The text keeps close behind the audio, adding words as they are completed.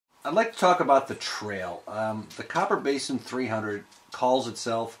I'd like to talk about the trail. The Copper Basin 300 calls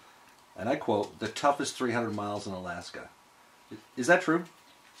itself, and I quote, the toughest 300 miles in Alaska. Is that true?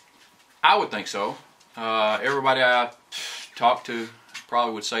 I would think so. Everybody I talked to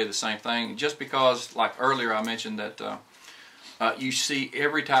probably would say the same thing, just because, like earlier I mentioned, that you see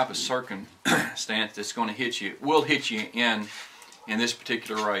every type of circumstance that's going to hit you, will hit you in this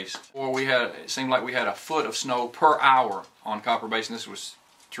particular race. Or it seemed like we had a foot of snow per hour on Copper Basin. This was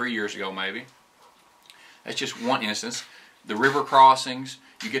 3 years ago maybe. That's just one instance. The river crossings,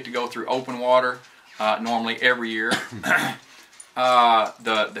 you get to go through open water normally every year.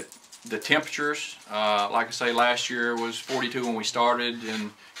 The temperatures, like I say, last year was 42 when we started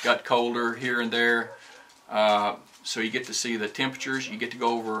and got colder here and there. So you get to see the temperatures. You get to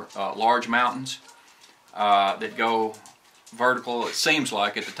go over large mountains that go vertical, it seems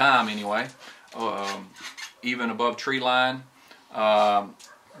like at the time anyway, even above tree line.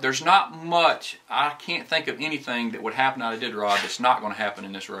 There's not much, I can't think of anything that would happen out of Iditarod that's not going to happen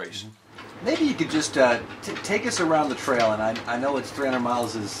in this race. Maybe you could just take us around the trail, and I know it's 300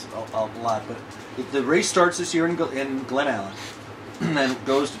 miles is a lot, but the race starts this year in Glen Allen and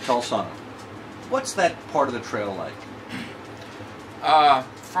goes to Tulsana. What's that part of the trail like?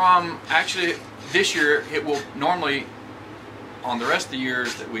 Actually, this year, it will normally, on the rest of the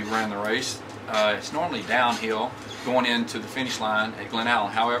years that we ran the race, it's normally downhill going into the finish line at Glen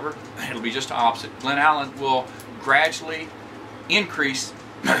Allen. However, it'll be just the opposite. Glen Allen will gradually increase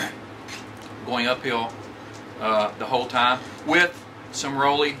going uphill the whole time with some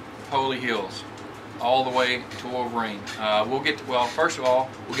roly-poly hills all the way to Wolverine. Well, first of all,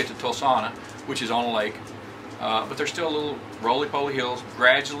 we'll get to Tulsana, which is on a lake, but there's still little roly-poly hills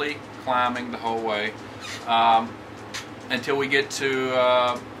gradually climbing the whole way until we get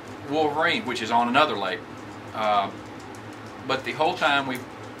to Wolverine, which is on another lake. But the whole time we've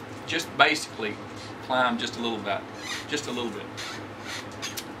just basically climbed just a little bit.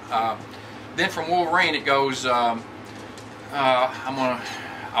 Then from Wolverine it goes around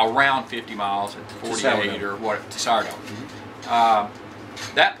 50 miles at 48 or what to Sourdough.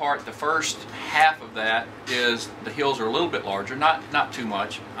 That part, the first half of that, is the hills are a little bit larger, not too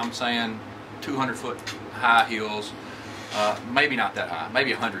much. I'm saying 200-foot high hills, maybe not that high,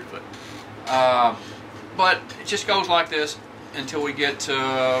 maybe 100-foot. But it just goes like this until we get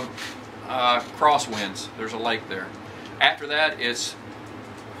to Crosswinds. There's a lake there. After that, it's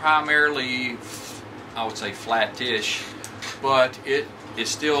primarily, I would say, flat-ish, but it is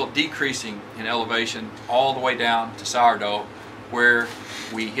still decreasing in elevation all the way down to Sourdough, where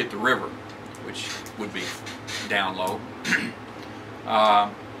we hit the river, which would be down low.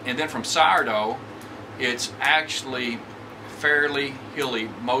 And then from Sourdough, it's actually fairly hilly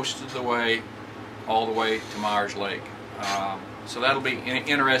most of the way, all the way to Myers Lake. So that'll be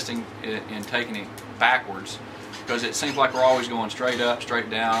interesting in taking it backwards, because it seems like we're always going straight up, straight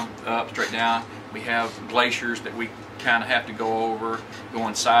down, up, straight down. We have glaciers that we kind of have to go over,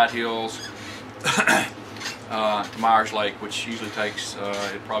 going side hills to Myers Lake, which usually takes,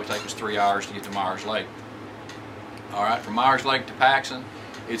 it'd probably take us 3 hours to get to Myers Lake. All right, from Myers Lake to Paxson,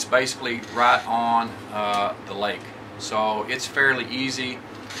 it's basically right on the lake. So it's fairly easy,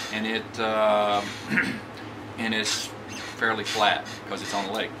 and it's fairly flat because it's on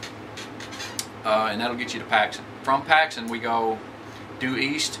the lake. And that'll get you to Paxson. From Paxson we go due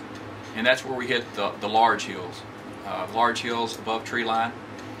east, and that's where we hit the large hills. Large hills above tree line.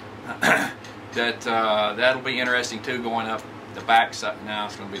 That'll be interesting too, going up the back side. Now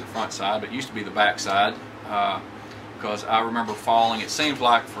it's going to be the front side, but it used to be the back side, because I remember falling, it seems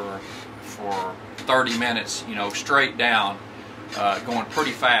like for 30 minutes, you know, straight down, going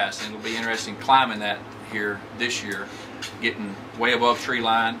pretty fast. And it'll be interesting climbing that here this year, getting way above tree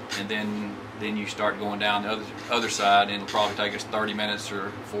line, and then you start going down the other side, and it'll probably take us 30 minutes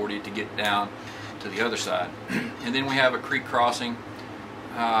or 40 to get down to the other side. And then we have a creek crossing,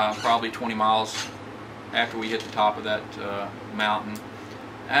 probably 20 miles after we hit the top of that mountain.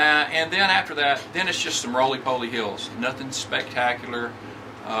 And then after that, then it's just some roly-poly hills. Nothing spectacular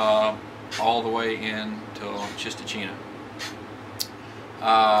all the way into Chistachina.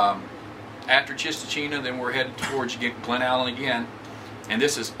 After Chistachina, then we're headed towards Glen Allen again. And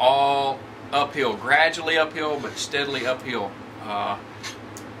this is all uphill, gradually uphill, but steadily uphill.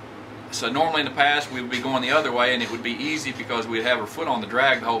 So normally in the past we would be going the other way, and it would be easy because we'd have our foot on the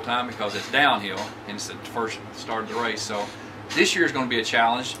drag the whole time because it's downhill and it's the first start of the race. So this year is going to be a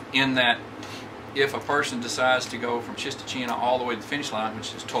challenge in that if a person decides to go from Chistachina all the way to the finish line,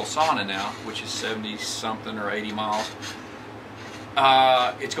 which is Tulsana now, which is 70 something or 80 miles,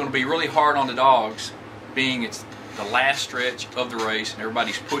 it's going to be really hard on the dogs, being it's the last stretch of the race, and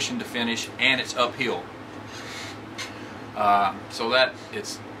everybody's pushing to finish, and it's uphill. So that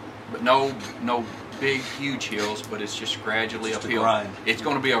it's, but no big huge hills, but it's just gradually just uphill. It's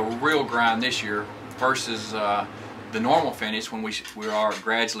going to be a real grind this year versus the normal finish when we are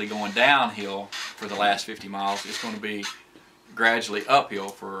gradually going downhill for the last 50 miles. It's going to be gradually uphill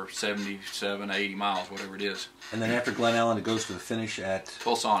for 77, 80 miles, whatever it is. And then after Glen Ellen, it goes to the finish at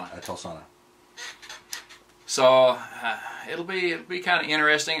Tulsana. So it'll be kind of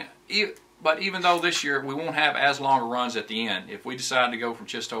interesting. But even though this year we won't have as long runs at the end, if we decide to go from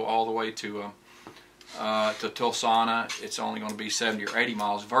Chisto all the way to Tulsana, it's only going to be 70 or 80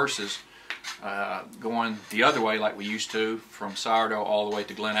 miles versus going the other way like we used to from Sourdough all the way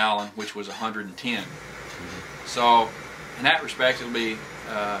to Glen Ellen, which was 110. So in that respect, it'll be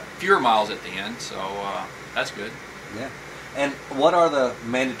fewer miles at the end, so that's good. Yeah. And what are the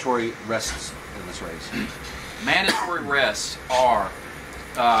mandatory rests in this race? Mandatory rests are,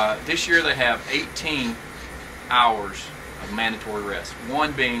 this year they have 18 hours of mandatory rest.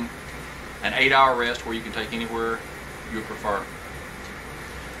 One being an 8-hour rest where you can take anywhere you prefer.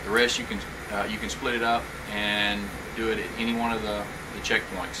 The rest you can split it up and do it at any one of the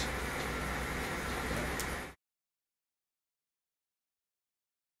checkpoints.